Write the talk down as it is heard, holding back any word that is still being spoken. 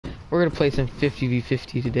We're gonna play some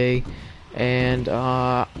 50v50 today, and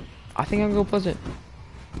I think I'm gonna go Pleasant.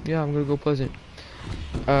 Yeah, I'm gonna go Pleasant.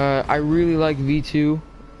 I really like V2.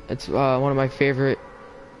 It's one of my favorite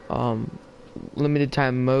limited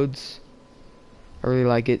time modes. I really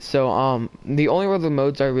like it. So the only other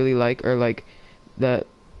modes I really like are like the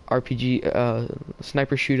RPG,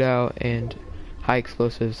 sniper shootout, and high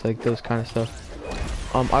explosives, like those kind of stuff.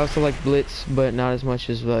 I also like Blitz, but not as much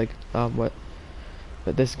as like what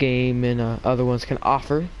this game and other ones can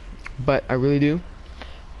offer. But I really do.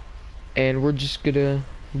 And we're just gonna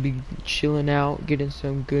be chilling out, getting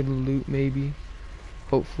some good loot, maybe,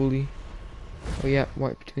 hopefully. Oh yeah,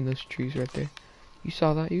 right between those trees right there. You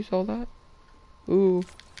saw that? You saw that? Ooh.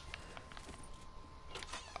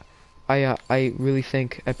 I really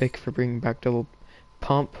thank Epic for bringing back double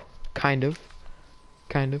pump, kind of.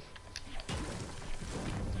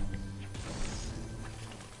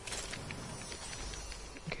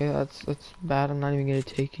 Okay, that's bad. I'm not even gonna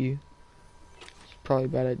take you. It's probably a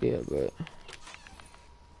bad idea, but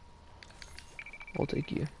I'll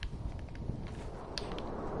take you.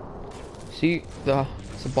 See, the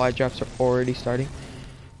supply drops are already starting.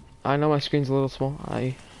 I know my screen's a little small.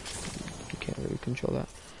 I can't really control that.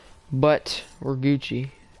 But we're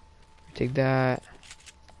Gucci. Take that.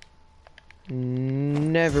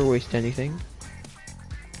 Never waste anything.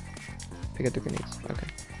 Pick up the grenades. Okay.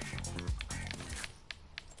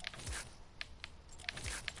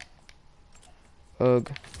 Ugh.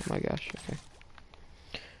 Oh my gosh. Okay.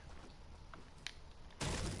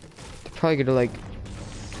 They're probably gonna like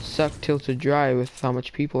suck till to dry with how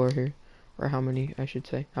much people are here, or how many I should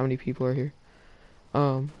say. How many people are here?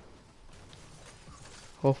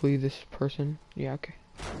 Hopefully this person. Yeah. Okay.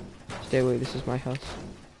 Stay away. This is my house.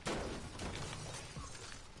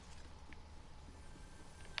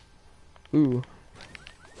 Ooh.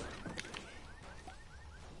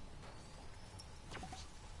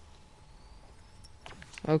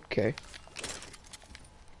 Okay.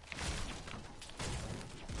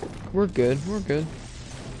 We're good. We're good.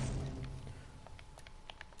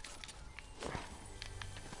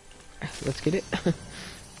 Let's get it.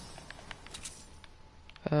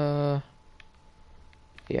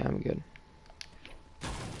 Yeah, I'm good.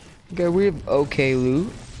 Okay, we have okay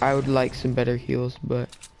loot. I would like some better heals, but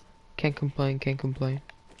can't complain, can't complain.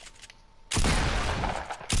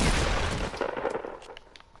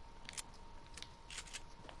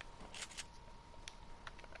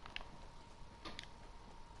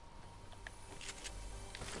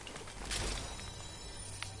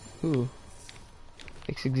 Ooh.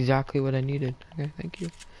 That's exactly what I needed. Okay, thank you.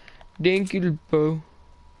 Thank you, bro.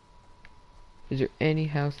 Is there any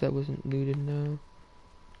house that wasn't looted? No.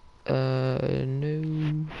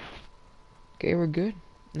 No. Okay, we're good.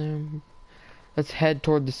 Let's head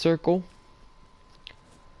toward the circle.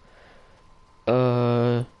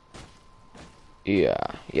 Yeah,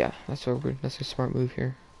 that's what that's a smart move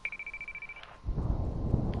here.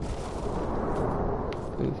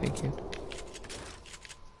 Ooh, thank you.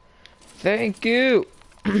 Thank you!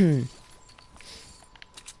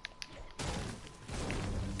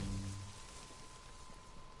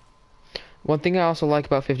 One thing I also like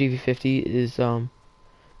about 50v50 is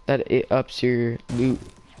that it ups your loot,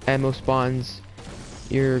 ammo spawns,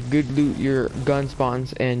 your good loot, your gun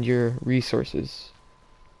spawns, and your resources.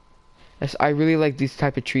 I really like these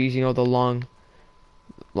type of trees, you know, the long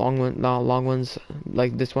ones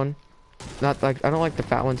like this one. Not like, I don't like the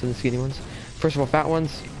fat ones and the skinny ones. First of all, fat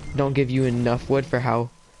ones don't give you enough wood for how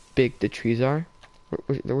big the trees are.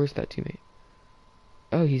 Where's that teammate?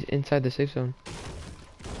 Oh, he's inside the safe zone.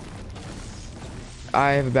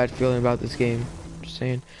 I have a bad feeling about this game. Just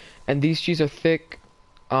saying. And these trees are thick.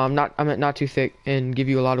 I meant not too thick and give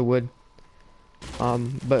you a lot of wood.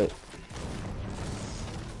 But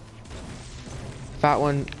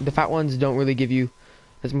the fat ones don't really give you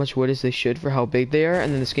as much wood as they should for how big they are,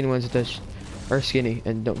 and then the skinny ones are skinny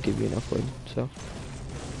and don't give you enough wood. So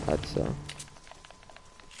that's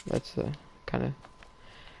kind of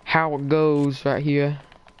how it goes right here.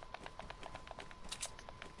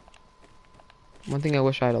 One thing I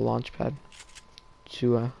wish I had a launch pad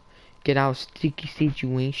to get out of sticky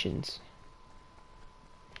situations.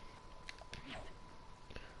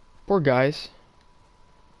 Poor guys.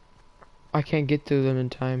 I can't get to them in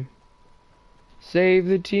time. Save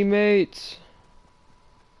the teammates.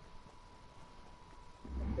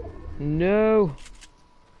 No.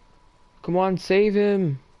 Come on, save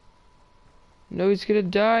him. No, he's gonna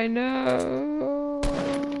die. No.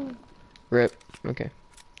 Rip. Okay.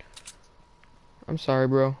 I'm sorry,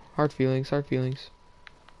 bro. Hard feelings, hard feelings.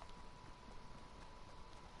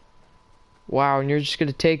 Wow, and you're just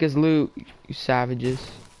gonna take his loot, you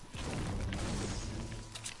savages.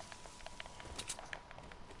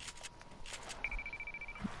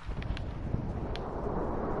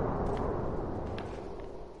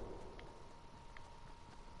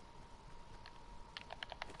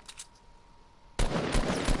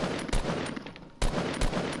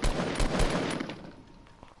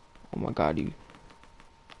 my god, dude.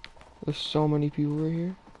 There's so many people right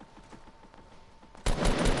here.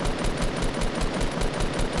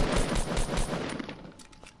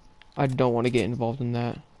 I don't want to get involved in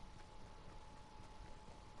that.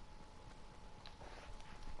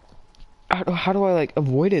 How do I like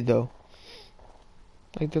avoid it though?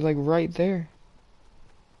 Like they're like right there.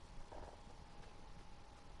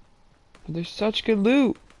 There's such good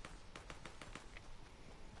loot.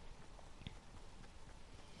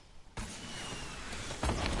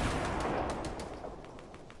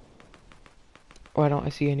 Why don't I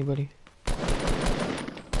see anybody?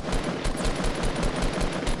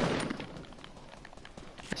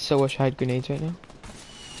 I so wish I had grenades right now.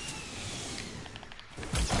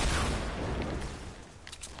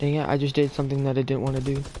 Dang it, I just did something that I didn't want to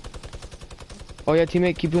do. Oh yeah,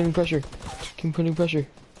 teammate, keep putting pressure. Keep putting pressure.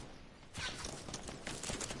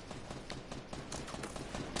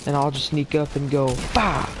 And I'll just sneak up and go,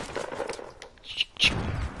 bah!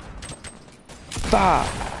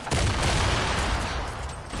 Bah!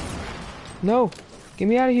 No! Get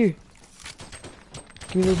me out of here!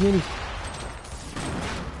 Give me those minis.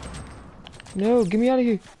 No, get me out of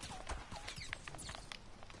here!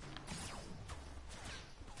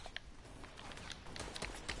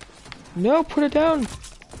 No, put it down!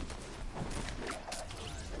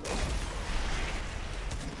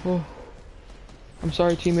 Oh. I'm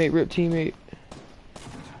sorry, teammate. Rip, teammate.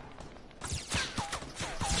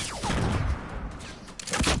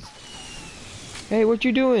 Hey, what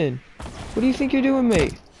you doing? What do you think you're doing,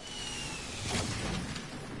 mate?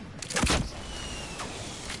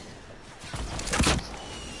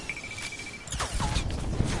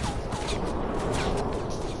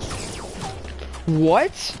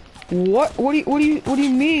 What? What do you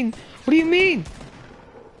mean? What do you mean?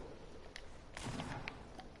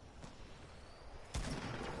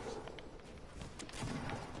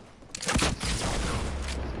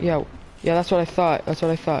 Yeah, that's what I thought. That's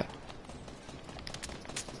what I thought.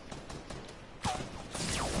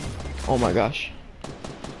 Oh my gosh.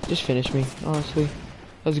 Just finish me, honestly.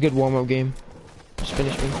 That was a good warm-up game. Just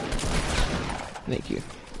finish me. Thank you.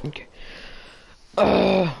 Okay.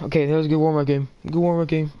 Okay, that was a good warm-up game. Good warm-up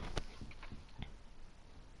game.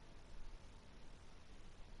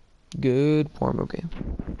 Good warm-up game.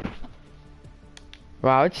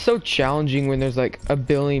 Wow, it's so challenging when there's like a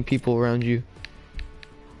billion people around you.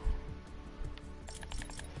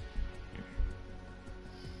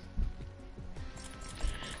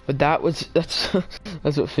 But that's that's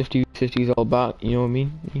what 50-50 is all about, you know what I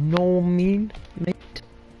mean? You know what I mean, mate?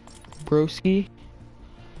 Broski?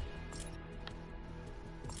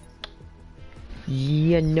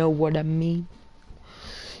 You know what I mean?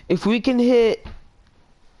 If we can hit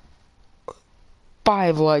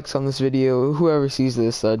 5 likes on this video, whoever sees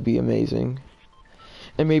this, that'd be amazing.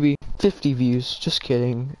 And maybe 50 views, just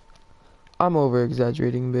kidding. I'm over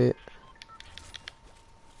exaggerating a bit.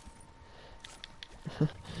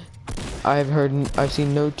 I've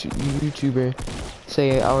seen no YouTuber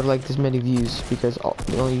say I would like this many views because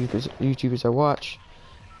the only YouTubers I watch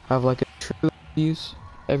have like a trillion views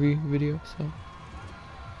every video, so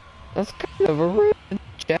that's kind of a rude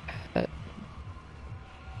chat.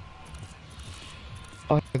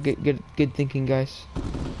 Oh, good thinking, guys.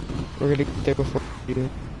 We're gonna get there before we do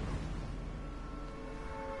it.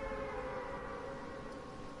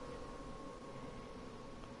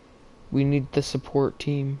 We need the support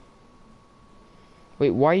team. Wait,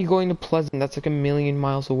 why are you going to Pleasant? That's like 1,000,000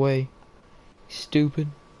 miles away. Stupid.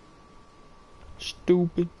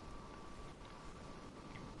 Stupid.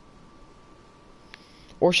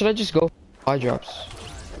 Or should I just go for supply drops?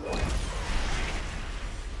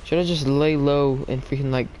 Should I just lay low and freaking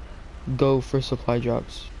like go for supply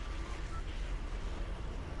drops?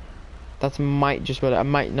 That's might just what I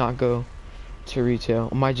might not go to retail.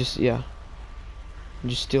 I might just, yeah.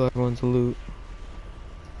 Just steal everyone's loot.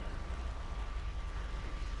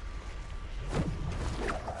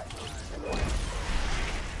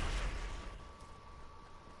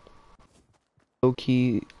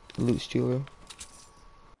 Low-key loot stealer.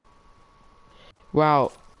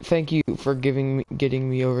 Wow, thank you for getting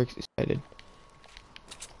me overexcited.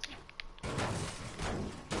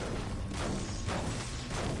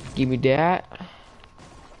 Give me that.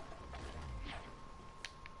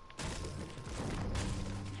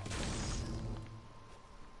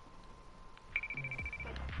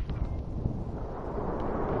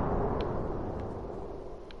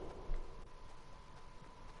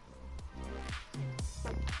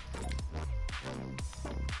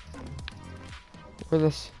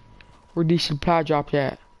 Where these supply drops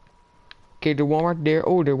at? Okay, the one right there.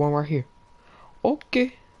 Oh, there's one right here.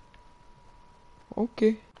 Okay.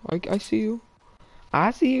 Okay. I see you.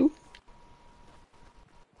 I see you.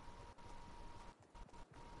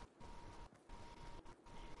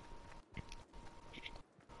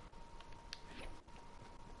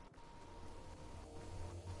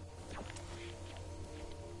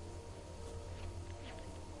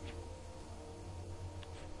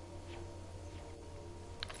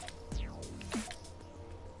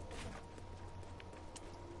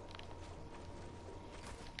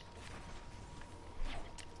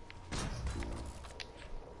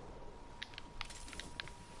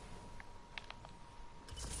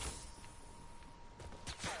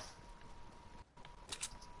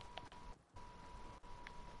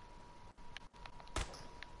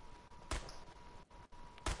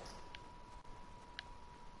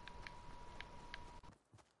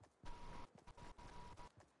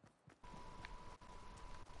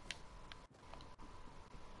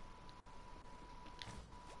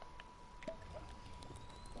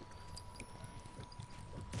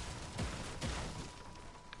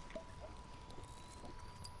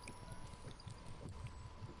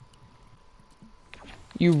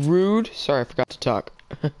 You rude. Sorry, I forgot to talk.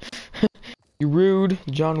 You rude,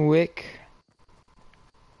 John Wick.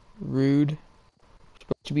 Rude.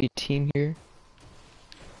 Supposed to be a team here.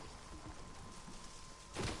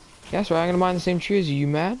 Yeah, that's right. I'm gonna mine the same tree as you. You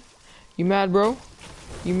mad? You mad, bro?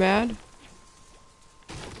 You mad?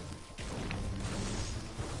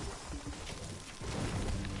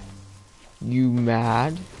 You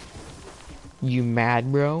mad? You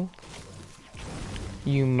mad, bro?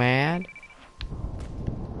 You mad?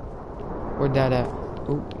 Where'd that at?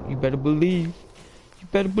 Oh, you better believe. You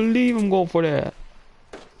better believe I'm going for that.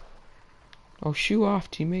 Oh, shoe off,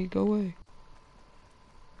 teammate. Go away.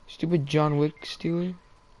 Stupid John Wick stealer.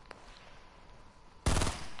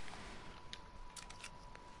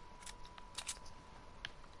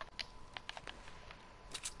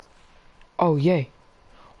 Oh, yay.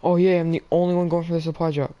 Oh, yeah, I'm the only one going for the supply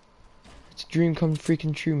drop. It's a dream come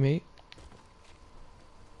freaking true, mate.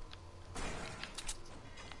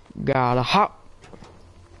 Gotta hop.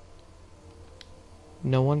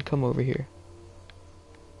 No one come over here.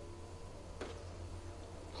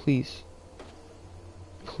 Please.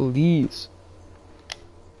 Please.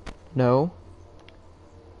 No.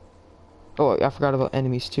 Oh, I forgot about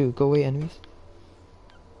enemies too. Go away, enemies.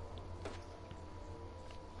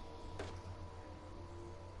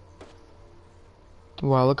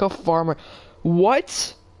 Wow, look how far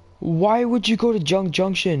What? Why would you go to Junk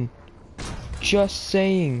Junction? Just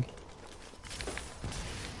saying.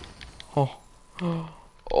 Oh. Oh.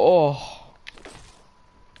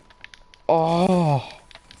 Oh.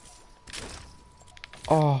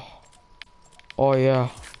 Oh. Oh yeah.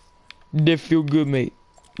 That feel good, mate.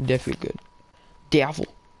 That feel good. Devil.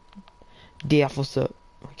 Devil's up.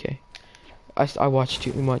 Okay. I watched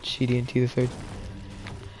too much CDNT the third.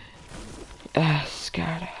 Ah,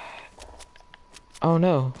 Scott. Oh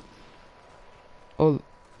no. Oh,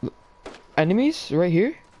 enemies right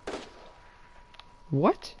here?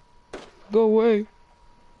 What? Go away.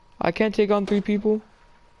 I can't take on 3 people.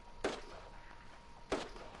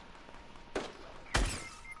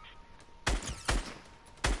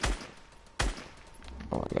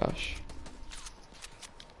 Oh my gosh.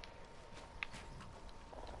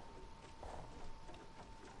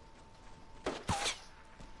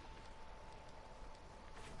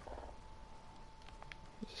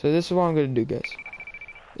 So this is what I'm gonna do, guys.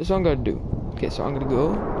 This is what I'm gonna do. Okay, so I'm gonna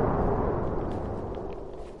go.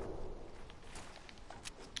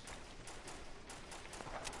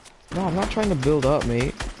 No, I'm not trying to build up,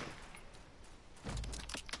 mate.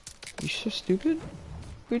 You so stupid?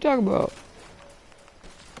 What are you talking about?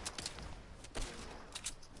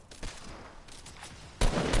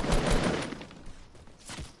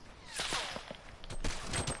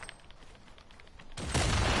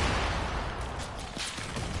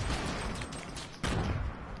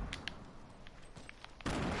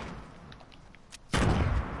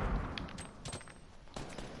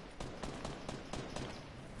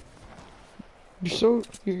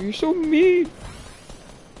 You're so mean.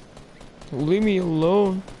 Leave me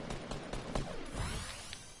alone.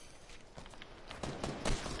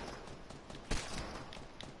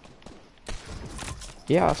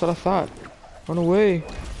 Yeah, that's what I thought. Run away.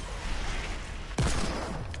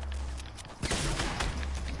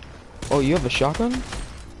 Oh, you have a shotgun?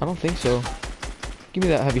 I don't think so. Give me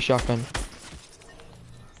that heavy shotgun.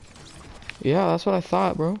 Yeah, that's what I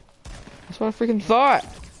thought, bro. That's what I freaking thought.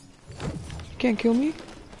 You can't kill me.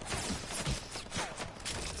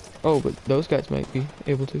 Oh, but those guys might be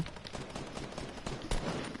able to.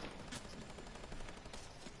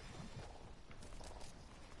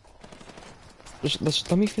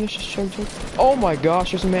 Let me finish this chug. Oh my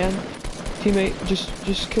gosh, there's a man. Teammate,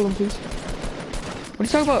 just kill him, please. What are you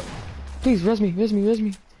talking about? Please, res me.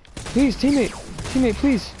 Please, teammate,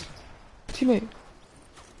 please. Teammate,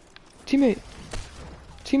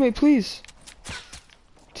 please.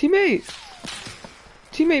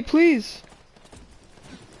 Teammate, please.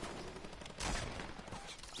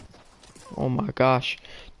 Oh my gosh.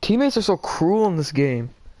 Teammates are so cruel in this game.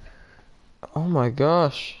 Oh my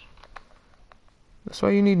gosh. That's why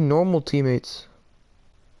you need normal teammates.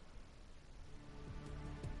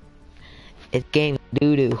 It's game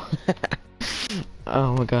doo-doo.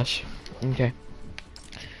 Oh my gosh. Okay.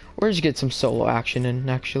 We're just get some solo action in,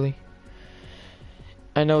 actually.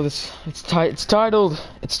 I know this. It's titled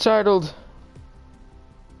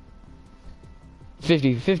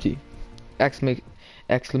 50-50.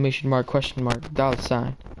 Exclamation mark, question mark, dollar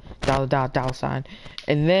sign. Dollar sign.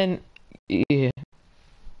 And then, yeah.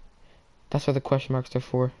 That's what the question marks are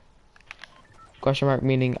for. Question mark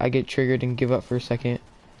meaning I get triggered and give up for a second.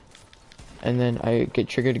 And then I get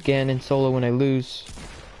triggered again in solo when I lose.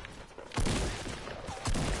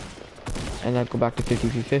 And I go back to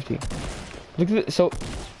 50-50. Look at it. So,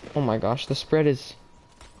 oh my gosh, the spread is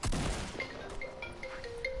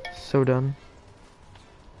so done.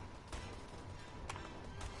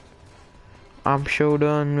 I'm so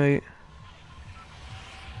done, mate.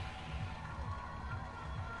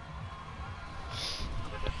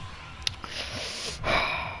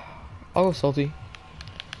 I'll go salty.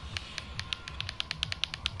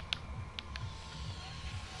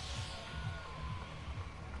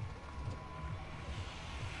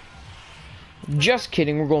 Just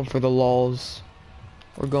kidding, we're going for the lulz.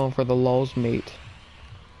 We're going for the lulz, mate.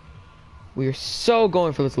 We are so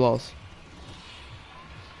going for this lulz.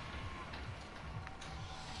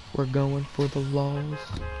 We're going for the lulz.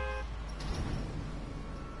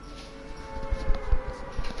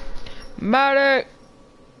 Maddie!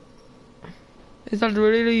 Is that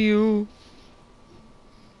really you?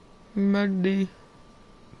 Maddie.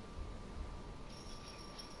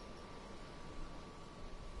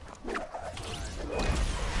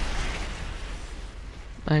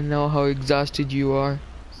 I know how exhausted you are.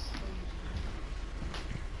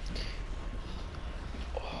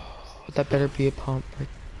 Oh, that better be a pump.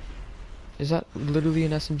 Is that literally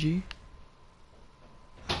an SMG?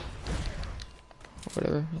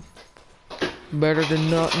 Whatever. Better than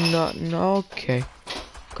nothing. Okay.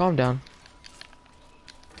 Calm down.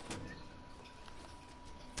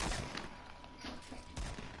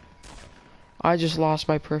 I just lost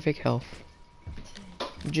my perfect health.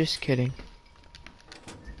 Just kidding.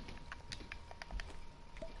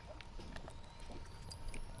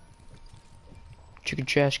 Chicken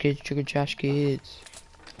trash kids.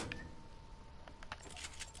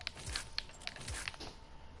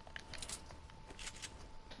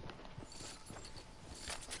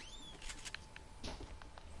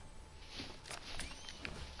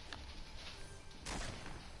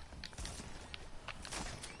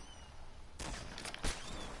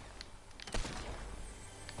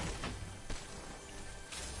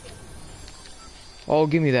 Oh,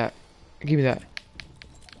 give me that. Give me that.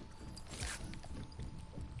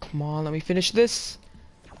 Come on, let me finish this.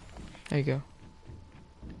 There you go.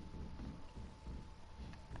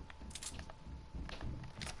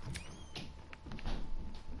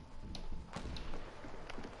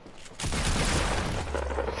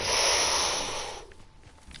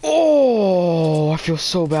 Oh, I feel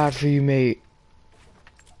so bad for you, mate.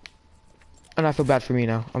 And I feel bad for me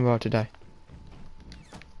now. I'm about to die.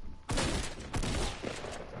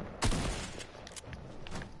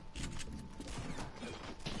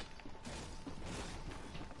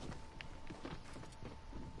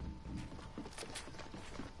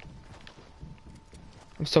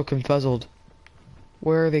 I'm so confuzzled.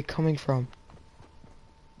 Where are they coming from?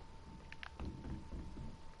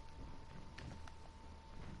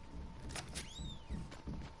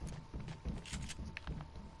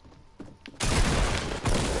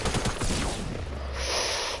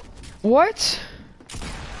 What?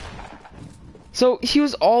 So he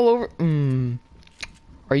was all over.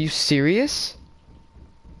 Are you serious?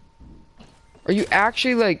 Are you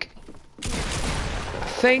actually like?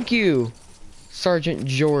 Thank you, Sergeant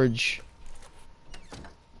George.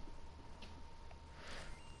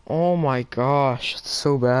 Oh my gosh, it's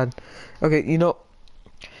so bad. Okay, you know,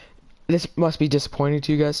 this must be disappointing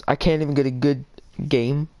to you guys. I can't even get a good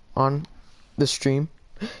game on the stream.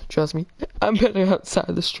 Trust me, I'm better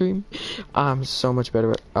outside the stream. I'm so much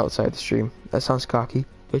better outside the stream. That sounds cocky,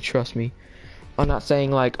 but trust me. I'm not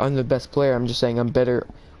saying like I'm the best player. I'm just saying I'm better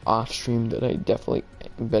off stream than I definitely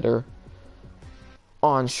am better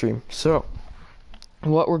on stream. So,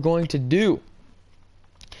 what we're going to do,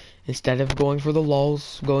 instead of going for the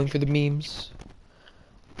lols, going for the memes,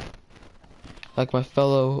 like my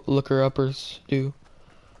fellow looker-uppers do.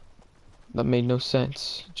 That made no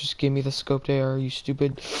sense. Just give me the scoped AR, you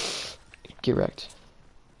stupid. Get wrecked.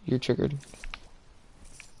 You're triggered.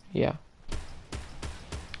 Yeah.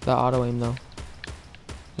 That auto aim though.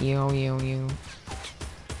 Yo yo yo.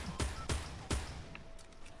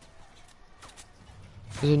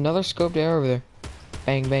 There's another scoped AR over there.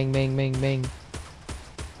 Bang bang bang bang bang.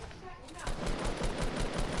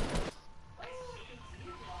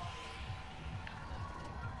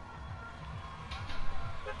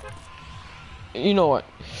 You know what?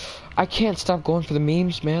 I can't stop going for the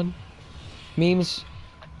memes, man. Memes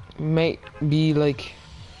might be like,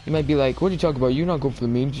 you might be like, what are you talking about? You're not going for the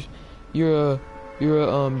memes. You're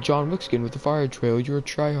a John Wick skin with the fire trail. You're a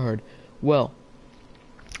tryhard. Well,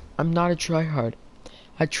 I'm not a tryhard.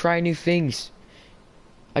 I try new things.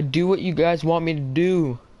 I do what you guys want me to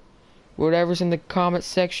do. Whatever's in the comment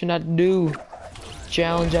section, I do.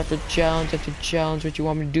 Challenge after challenge after challenge. What you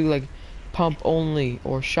want me to do, like pump only,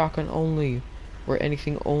 or shotgun only, or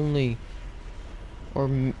anything only,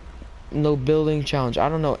 or no building challenge. I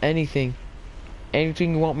don't know, anything.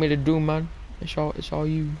 Anything you want me to do, man. It's all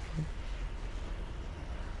you.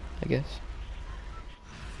 I guess.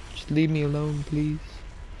 Just leave me alone, please.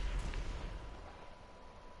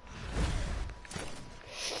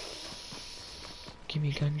 Give me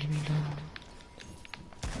a gun, give me a gun.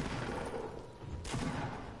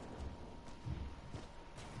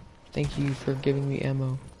 Thank you for giving me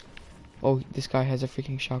ammo. Oh, this guy has a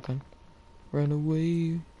freaking shotgun. Run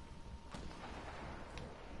away.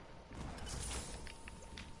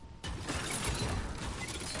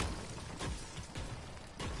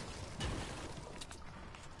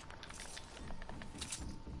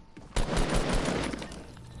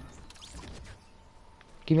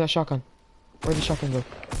 Give me that shotgun. Where'd the shotgun go?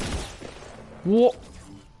 What?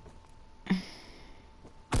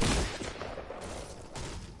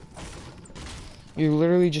 You're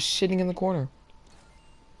literally just sitting in the corner.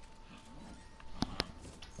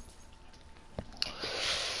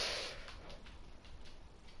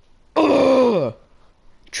 Ugh!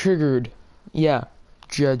 Triggered. Yeah.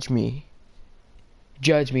 Judge me.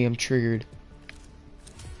 Judge me, I'm triggered.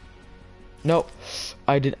 No.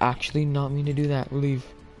 I did actually not mean to do that. Leave.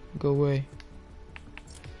 Go away.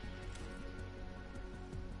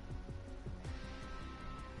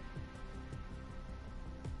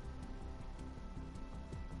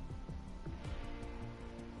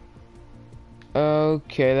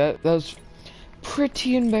 Okay, that was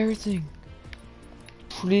pretty embarrassing.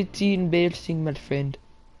 Pretty embarrassing, my friend.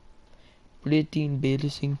 Pretty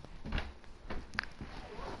embarrassing.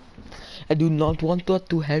 I do not want that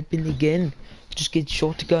to happen again. Just get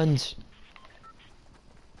shotguns.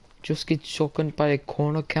 Just get shotgunned by a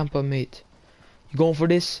corner camper, mate. You going for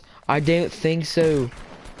this? I don't think so.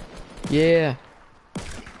 Yeah.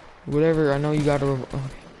 Whatever, I know you gotta... Okay.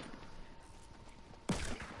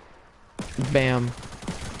 Bam.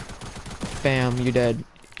 Bam, you're dead.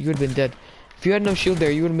 You would've been dead. If you had no shield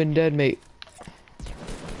there, you would've been dead, mate.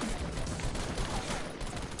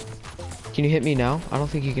 Can you hit me now? I don't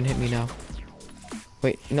think you can hit me now.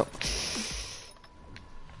 Wait, no.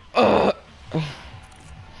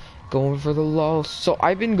 Going for the loss. So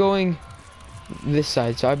I've been going this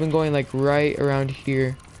side. So I've been going like right around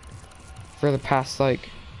here for the past like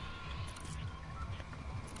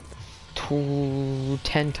 10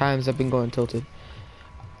 times I've been going tilted.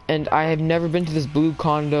 And I have never been to this blue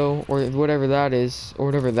condo or whatever that is,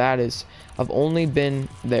 I've only been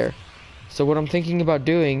there. So what I'm thinking about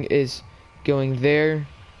doing is going there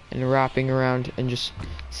and wrapping around and just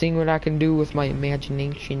seeing what I can do with my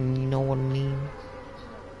imagination, you know what I mean?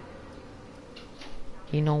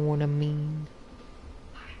 You know what I mean?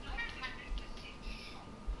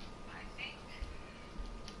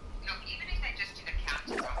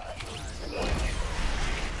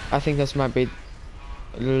 I think this might be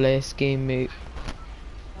the last game, mate.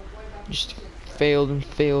 Just failed and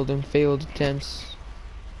failed and failed attempts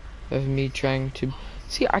of me trying to...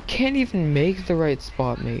 See, I can't even make the right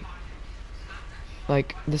spot, mate.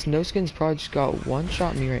 Like, this no-skin's probably just got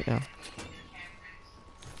one-shot me right now.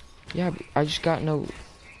 Yeah, I just got no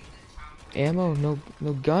ammo,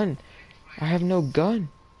 no gun. I have no gun.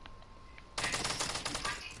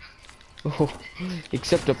 Oh,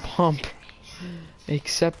 except a pump.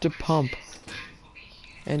 Except a pump.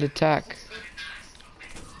 And attack.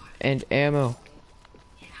 And ammo.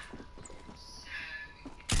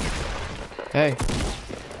 Hey.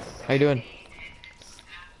 How you doing?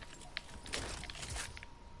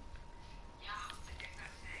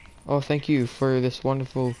 Oh, thank you for this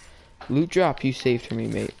wonderful loot drop you saved for me,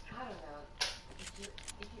 mate.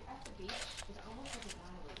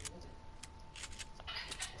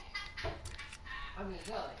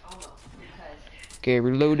 Okay,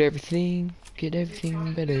 reload everything, get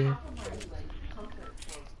everything better.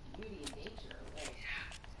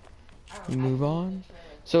 Move on.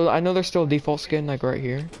 So I know there's still a default skin, like right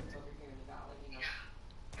here.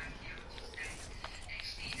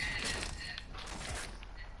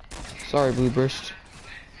 Sorry, Blue Burst.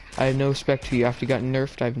 I have no respect for you. After you got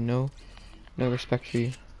nerfed, I have no respect for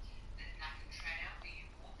you.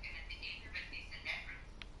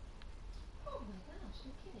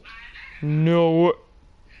 No.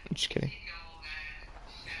 I'm just kidding.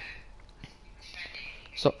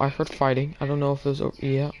 So I heard fighting. I don't know if there's over.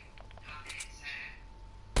 Yeah.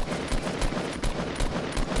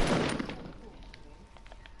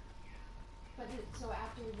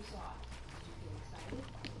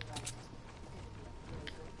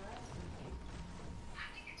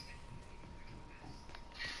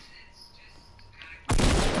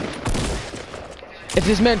 If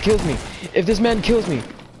this man kills me, if this man kills me,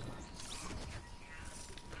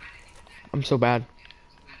 I'm so bad.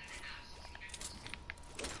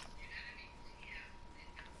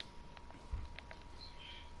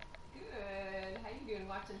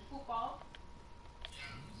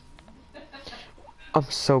 I'm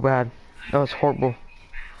so bad. That was horrible.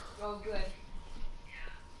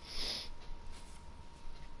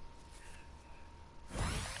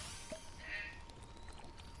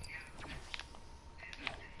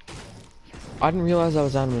 I didn't realize I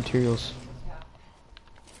was out of materials.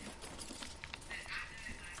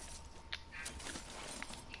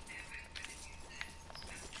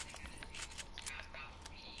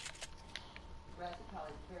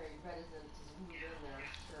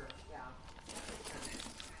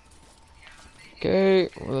 Okay,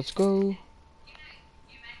 well, let's go.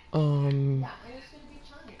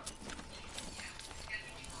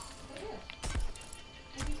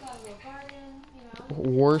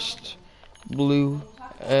 Worst blue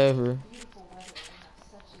ever.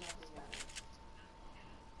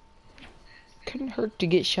 Couldn't hurt to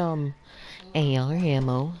get some AR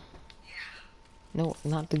ammo. No,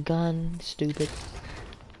 not the gun, stupid.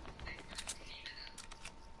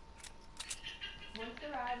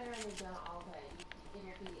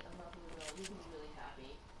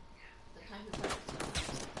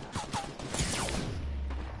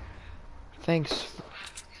 Thanks.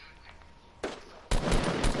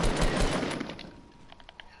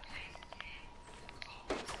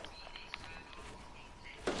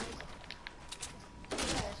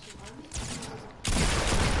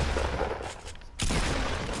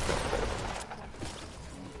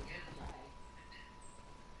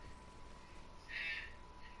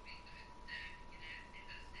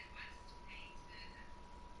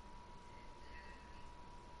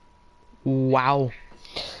 Wow.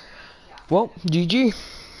 Well, GG.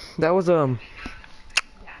 That was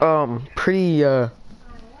pretty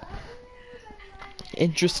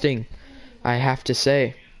interesting, I have to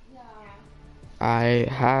say. I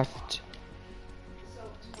have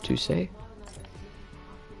to say.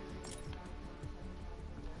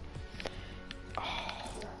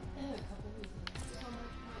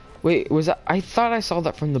 Wait, was that? I thought I saw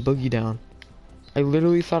that from the Boogie Down. I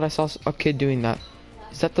literally thought I saw a kid doing that.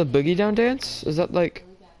 Is that the Boogie Down dance? Is that like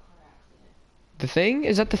the thing?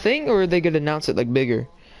 Is that the thing, or are they gonna announce it like bigger?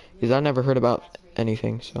 Because I never heard about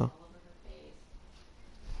anything, so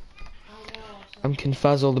I'm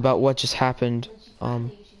confuzzled about what just happened.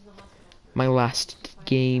 My last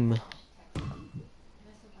game.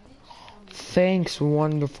 Thanks,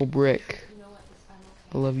 wonderful brick.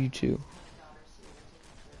 I love you too.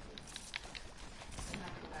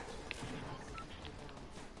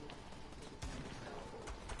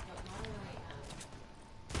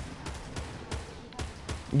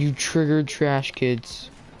 You triggered trash kids.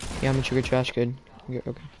 Yeah, I'm a triggered trash kid.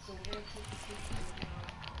 Okay.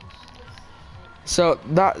 So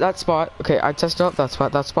that spot, okay, I tested out that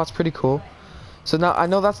spot. That spot's pretty cool. So now I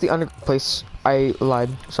know that's the under place. I lied.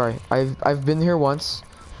 Sorry. I've been here once.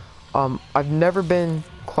 I've never been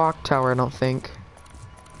clock tower, I don't think.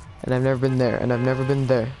 And I've never been there, and I've never been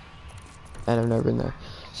there. And I've never been there.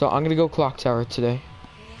 So I'm gonna go clock tower today.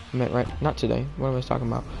 I meant right, not today. What am I talking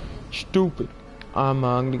about? Stupid. I'm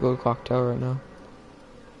gonna go to clock tower right now.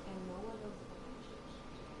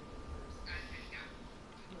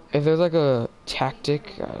 If there's like a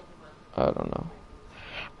tactic, I don't know.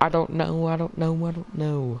 I don't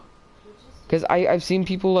know. Cause I've seen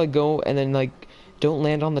people like go and then like don't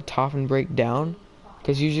land on the top and break down.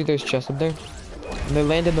 Cause usually there's chests up there. And they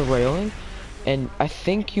land in the railing. And I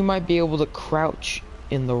think you might be able to crouch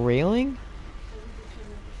in the railing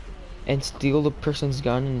and steal the person's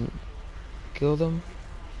gun and kill them.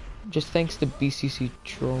 Just thanks to BCC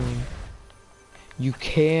trolling. You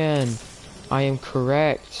can. I am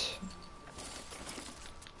correct.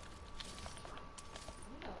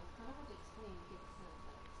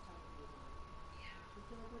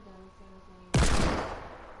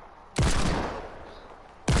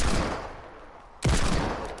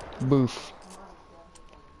 Boof.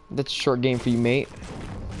 That's a short game for you, mate.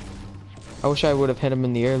 I wish I would have hit him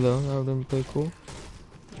in the air, though. That would have been pretty cool.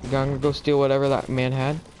 I'm gonna go steal whatever that man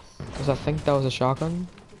had. Because I think that was a shotgun.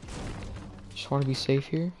 Just want to be safe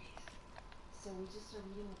here.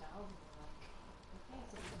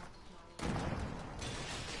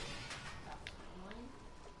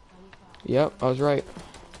 Yep, I was right.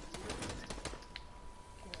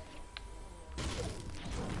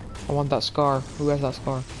 I want that scar. Who has that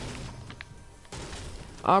scar?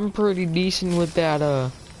 I'm pretty decent with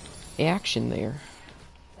that, action there.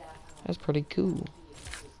 That's pretty cool.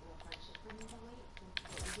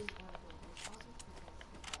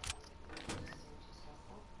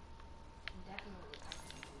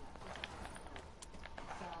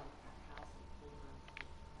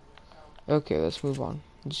 Okay, let's move on.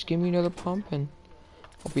 Just give me another pump and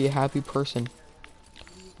I'll be a happy person.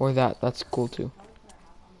 Or that's cool too.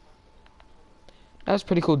 That's a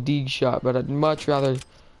pretty cool deagle shot, but I'd much rather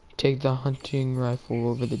take the hunting rifle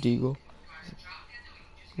over the deagle.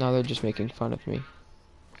 Now they're just making fun of me.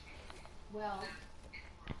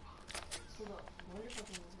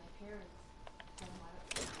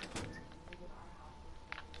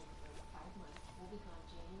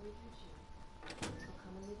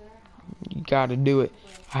 You gotta do it.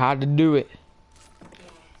 I had to do it.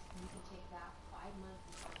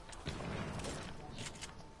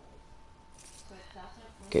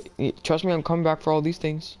 Okay, trust me, I'm coming back for all these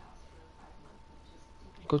things.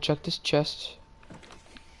 Go check this chest.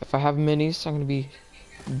 If I have minis, I'm gonna be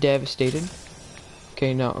devastated.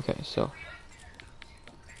 Okay, no, okay, so.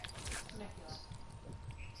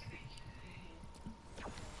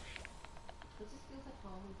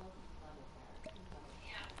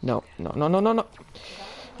 No, no, no, no, no, no.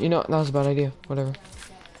 You know, that was a bad idea. Whatever.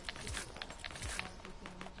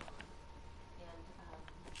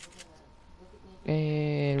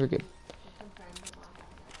 And we're good.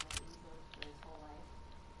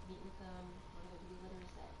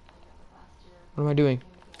 What am I doing?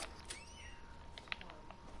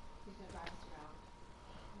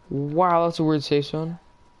 Wow, that's a weird safe zone.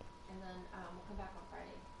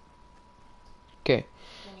 Okay,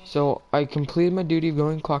 so I completed my duty of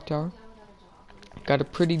going clock tower. Got a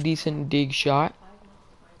pretty decent dig shot.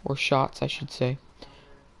 Or shots, I should say.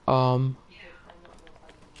 Now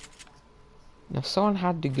someone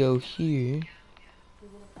had to go here.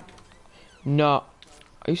 No.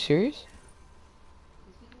 Are you serious?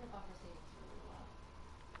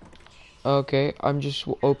 Okay, I'm just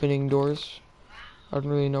opening doors. I don't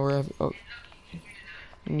really know where I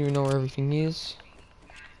don't even know where everything is.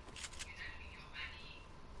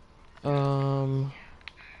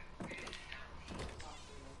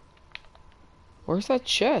 Where's that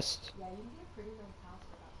chest?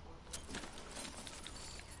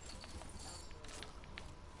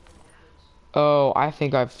 Oh, I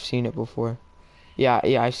think I've seen it before. Yeah,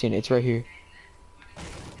 I've seen it. It's right here.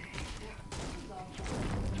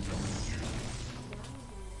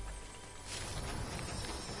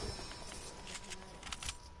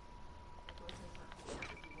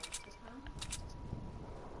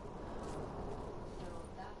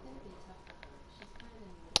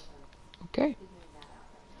 Okay.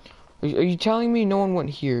 Are you telling me no one went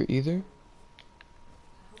here either?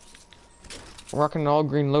 Rocking an all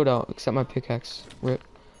green loadout except my pickaxe. Rip.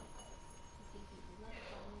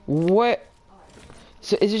 What?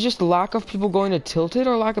 So is it just lack of people going to Tilted,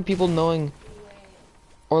 or lack of people knowing,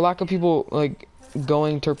 or lack of people like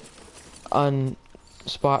going to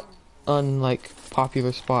like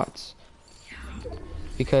popular spots?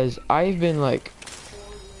 Because I've been like,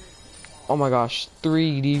 oh my gosh,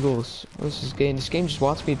 3 eagles. This is game. This game just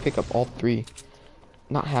wants me to pick up all 3.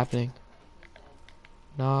 Not happening.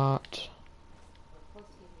 Not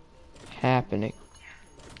happening.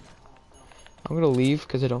 I'm gonna leave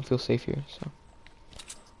because I don't feel safe here. So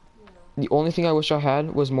the only thing I wish I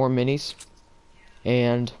had was more minis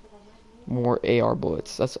and more AR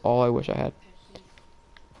bullets. That's all I wish I had.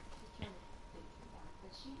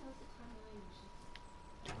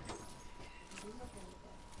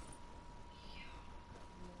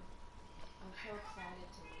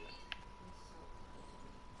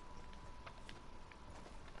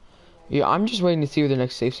 Yeah, I'm just waiting to see where the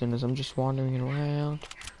next safe zone is. I'm just wandering around,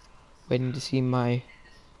 waiting to see my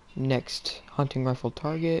next hunting rifle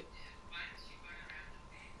target.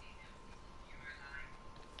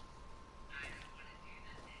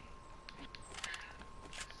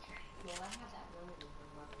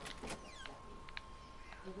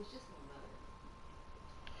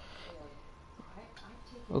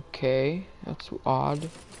 Okay, that's odd.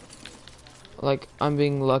 Like, I'm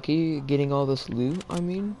being lucky getting all this loot, I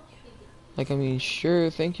mean. Like, I mean, sure,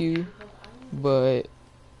 thank you. But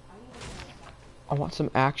I want some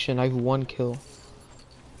action. I have 1 kill.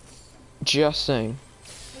 Just saying.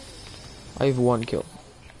 I have 1 kill.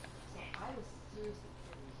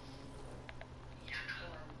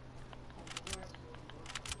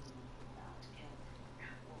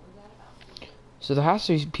 So there has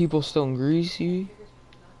to be people still in Greasy.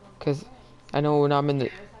 Cause I know when I'm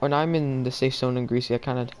in the safe zone in Greasy, I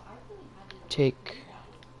kind of take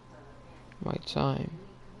my time.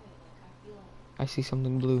 I see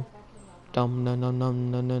something blue. Dum dum dum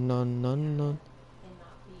dum dum dum dum dum dum.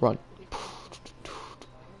 Run.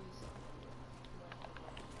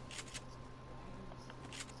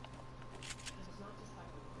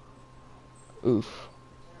 Oof.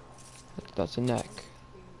 That's a neck.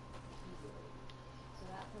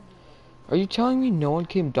 Are you telling me no one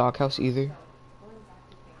came doghouse either?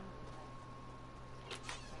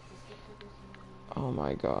 Oh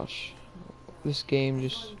my gosh. This game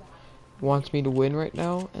just wants me to win right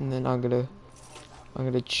now, and then I'm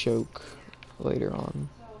gonna choke later on.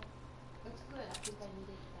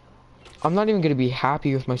 I'm not even gonna be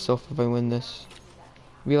happy with myself if I win this.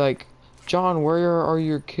 Be like, John, where are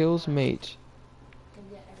your kills, mate?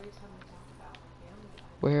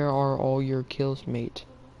 Where are all your kills, mate?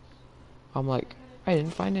 I'm like, I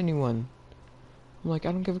didn't find anyone. I'm like,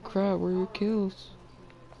 I don't give a crap. Where are your kills?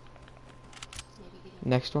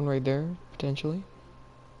 Next one right there, potentially.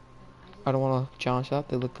 I don't want to challenge that.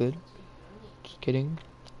 They look good. Just kidding.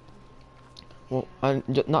 Well, I'm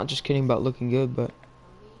not just kidding about looking good, but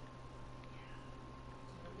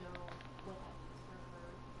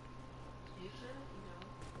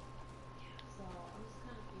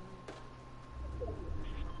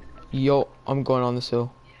yo, I'm going on this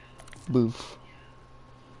hill. Boof.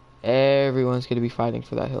 Everyone's gonna be fighting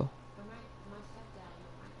for that hill.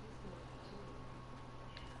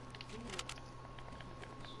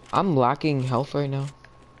 I'm lacking health right now.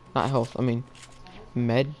 Not health, I mean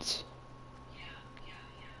meds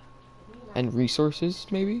and resources,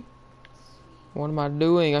 maybe? What am I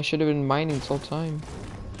doing? I should have been mining this whole time.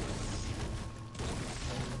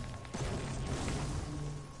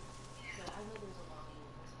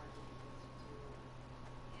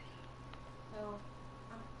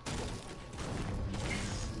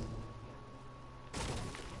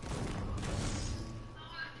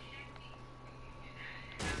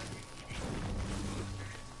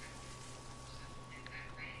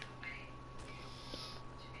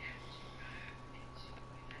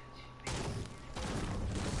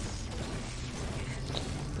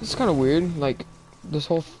 This is kind of weird. Like, this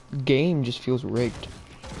whole game just feels rigged.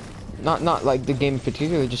 Not like the game in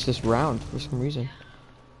particular, just this round for some reason.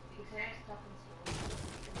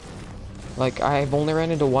 Like, I've only ran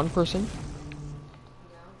into one person.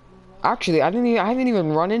 Actually, I haven't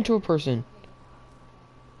even run into a person.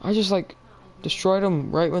 I just like destroyed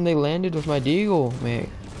them right when they landed with my deagle, man.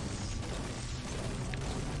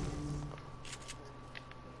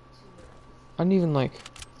 I didn't even like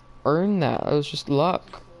earn that. It was just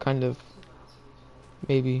luck, kind of.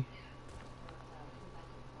 Maybe.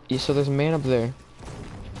 Yeah, so there's a man up there.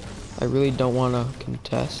 I really don't want to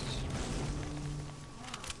contest.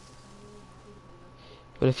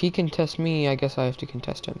 But if he contests me, I guess I have to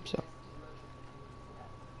contest him, so.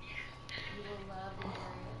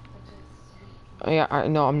 Yeah,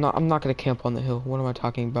 no, I'm not gonna camp on the hill. What am I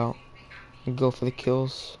talking about? I go for the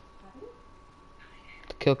kills.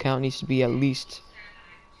 The kill count needs to be at least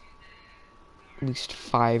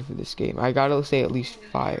 5 this game. I gotta say at least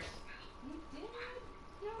 5.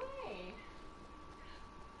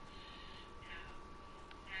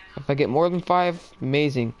 If I get more than 5,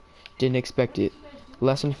 amazing. Didn't expect it.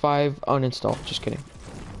 Less than 5, uninstall. Just kidding.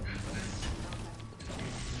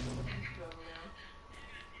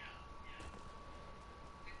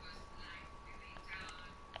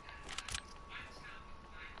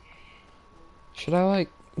 Should I like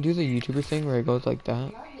do the YouTuber thing where it goes like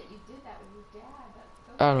that?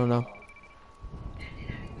 I don't know.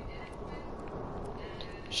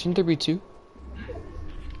 Shouldn't there be 2?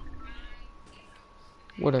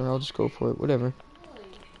 Whatever, I'll just go for it. Whatever.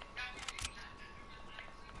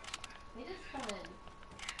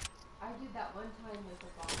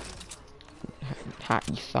 Ha,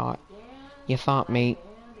 you thought. You thought, mate.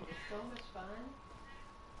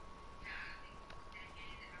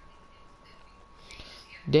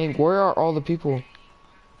 Dang, where are all the people?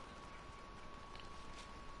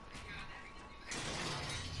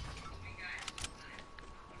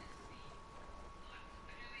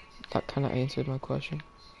 That kind of answered my question.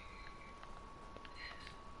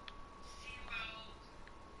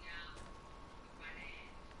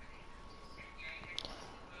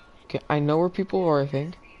 Okay, I know where people are, I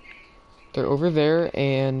think. They're over there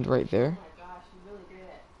and right there.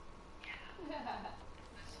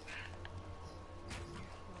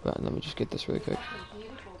 But let me just get this really quick.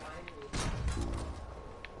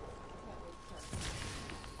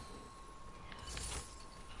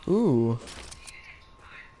 Ooh.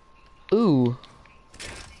 Ooh.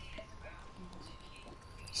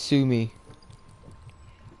 Sue me.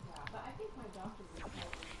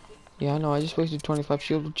 Yeah, I know, I just wasted 25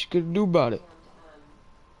 shield. What you gonna do about it?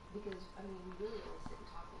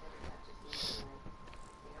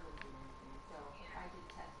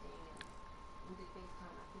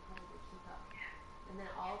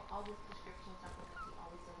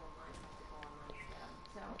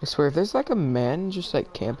 I swear, if there's like a man just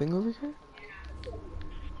like camping over here.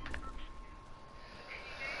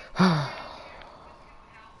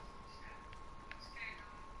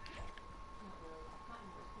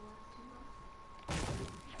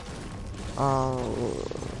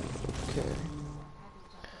 Okay.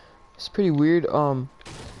 It's pretty weird. I'm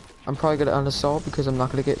probably gonna unassault because I'm not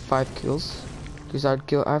gonna get 5 kills. Because I'd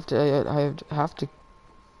kill. I have to.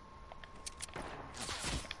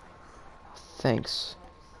 Thanks.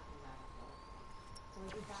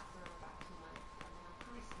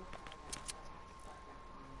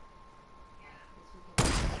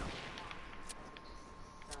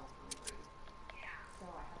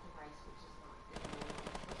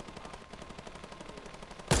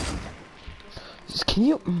 Can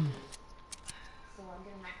you?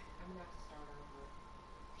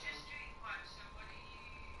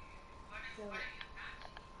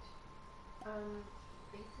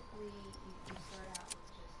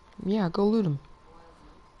 Yeah, go loot him.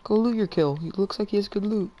 Go loot your kill. He looks like he has good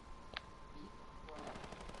loot.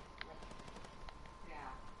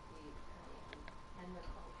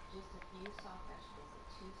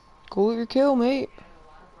 Go loot your kill, mate.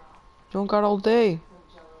 You don't got all day.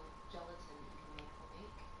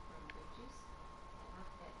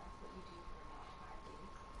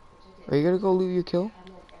 Are you gonna go loot your kill?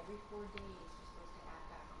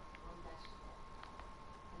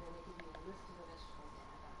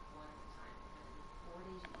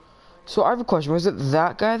 So I have a question. Was it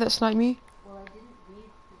that guy that sniped me?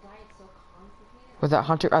 Or that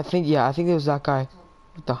hunter? I think, yeah, I think it was that guy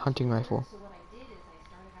with the hunting rifle.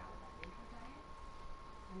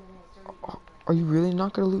 Are you really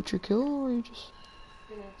not gonna loot your kill, or are you just...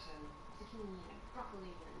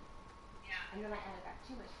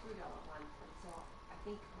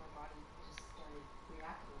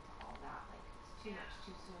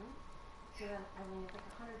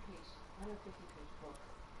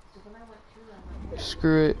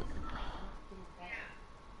 Screw it.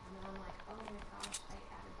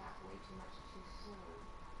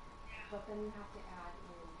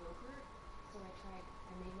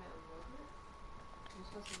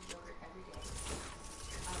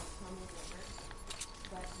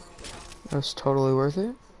 That's totally worth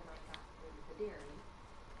it.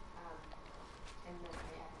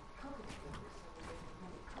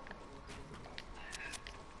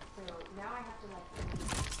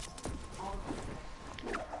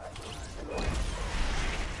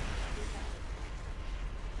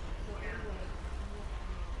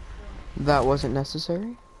 That wasn't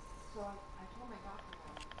necessary.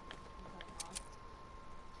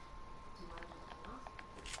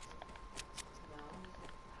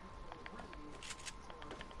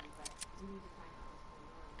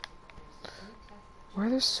 Why are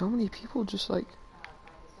there so many people just like...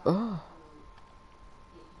 Ugh.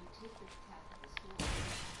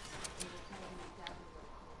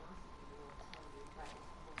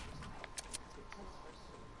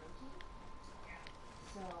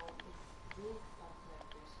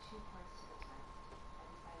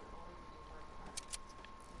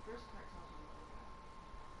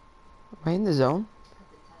 Am I in the zone?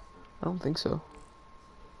 I don't think so.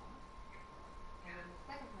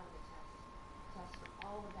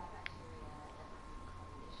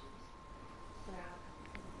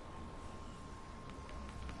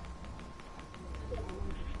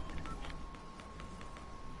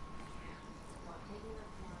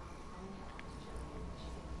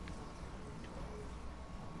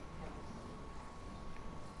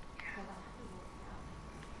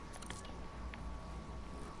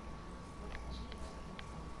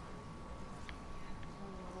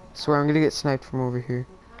 Swear I'm gonna get sniped from over here.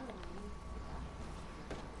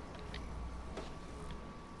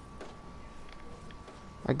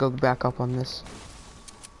 I go back up on this.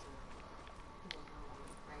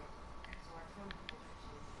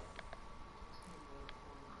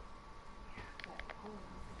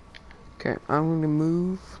 Okay, I'm gonna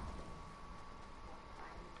move.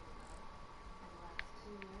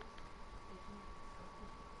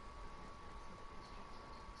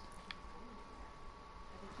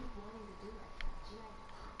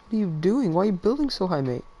 What are you doing? Why are you building so high,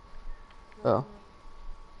 mate? Oh.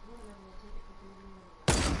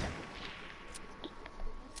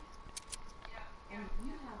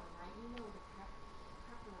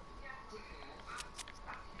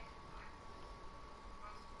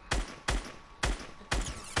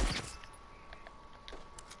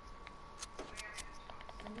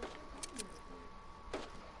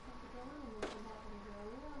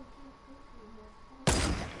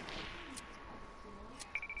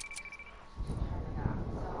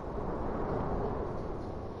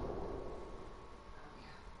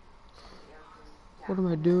 What am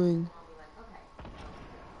I doing?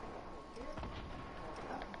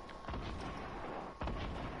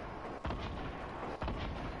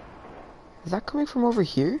 Is that coming from over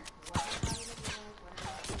here?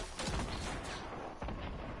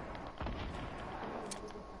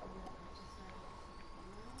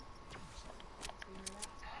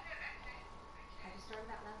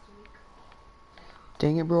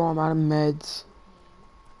 Dang it, bro, I'm out of meds.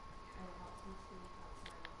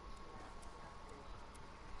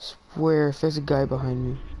 Swear, if there's a guy behind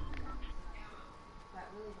me.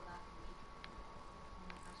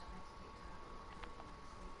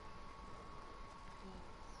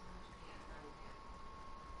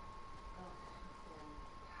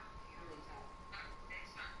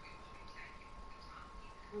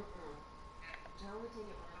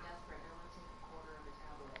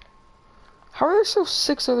 How are there still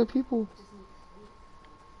 6 other people?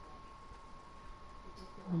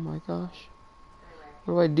 Oh my gosh.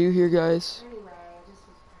 What do I do here, guys?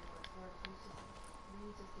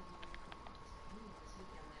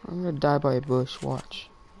 I'm gonna die by a bush, watch.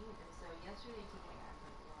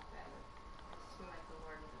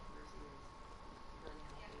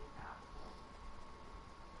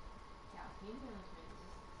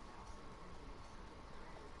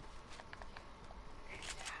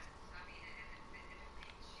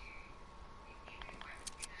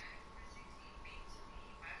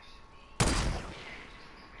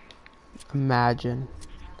 Imagine.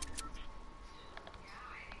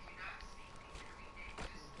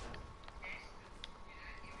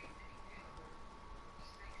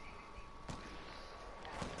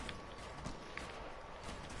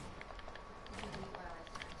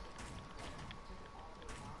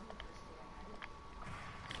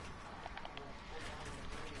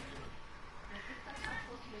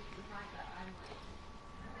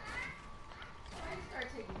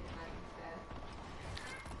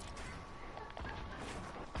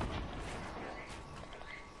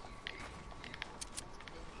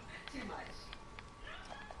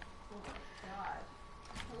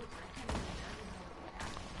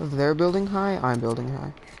 If they're building high, I'm building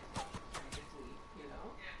high.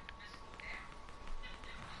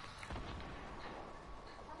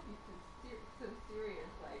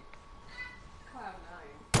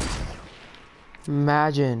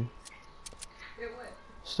 Imagine.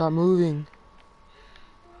 Stop moving.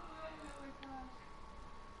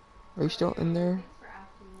 Are you still in there?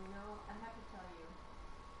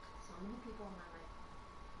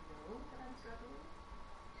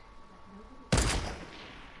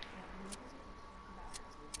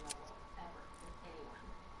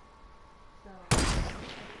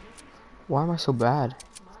 Why am I so bad?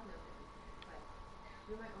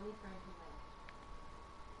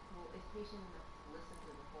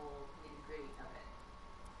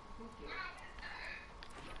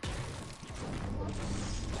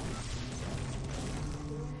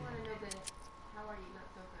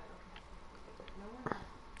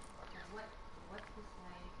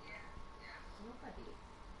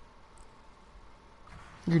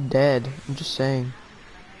 You're dead. I'm just saying.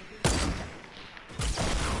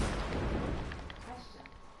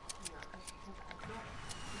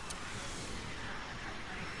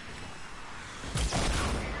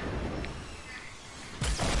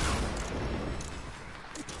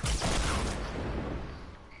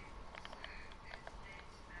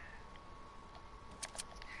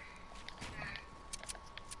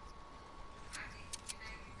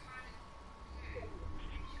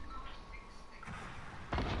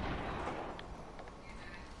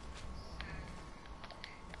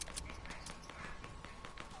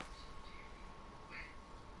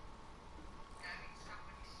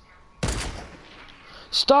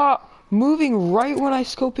 Stop moving right when I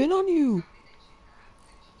scope in on you.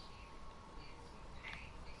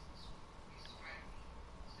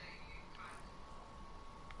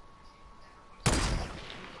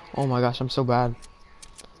 Oh my gosh, I'm so bad.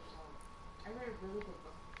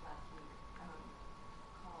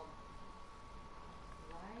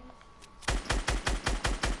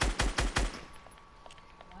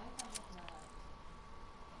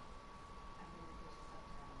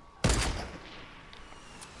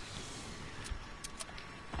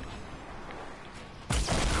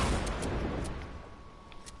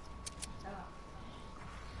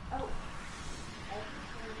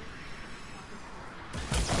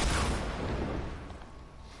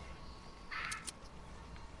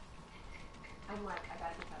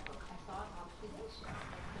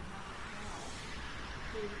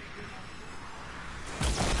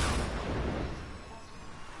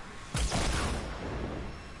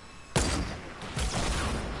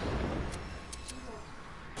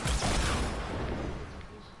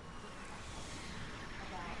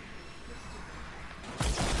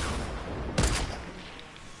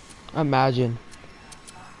 Imagine.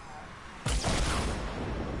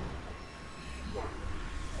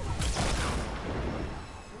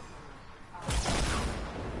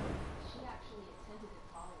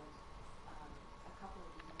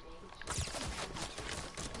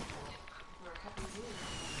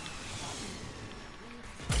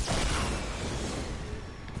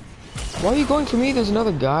 Why are you going for me? There's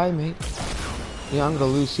another guy, mate. Yeah, I'm gonna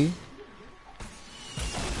lose, see?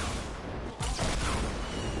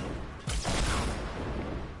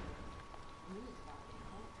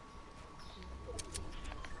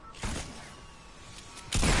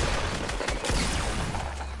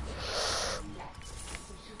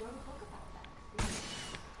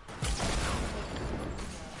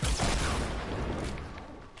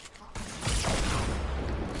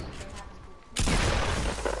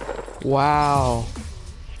 Wow.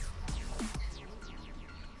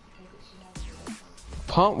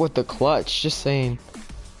 Pump with the clutch, just saying.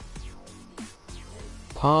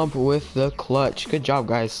 Pump with the clutch. Good job,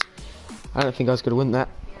 guys. I don't think I was gonna win that.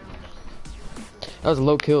 That was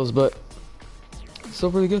low kills, but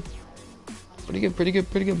still pretty good. Pretty good, pretty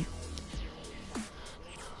good, pretty good.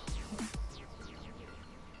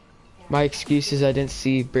 My excuse is I didn't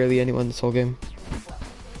see barely anyone this whole game.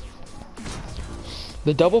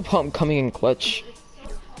 The double pump coming in clutch.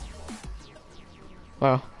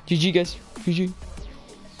 Wow. GG, guys. GG.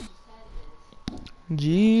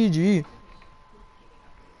 GG.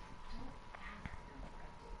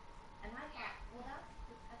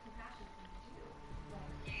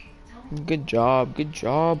 Good job. Good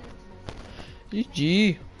job.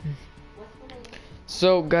 GG.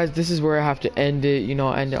 So, guys, this is where I have to end it. You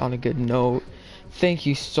know, end it on a good note. Thank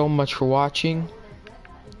you so much for watching.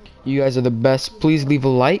 You guys are the best. Please leave a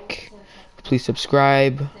like. Please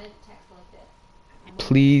subscribe.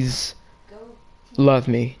 Please love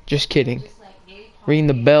me. Just kidding. Ring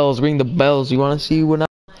the bells. Ring the bells. You want to see when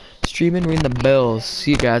I'm streaming? Ring the bells.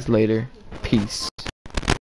 See you guys later. Peace.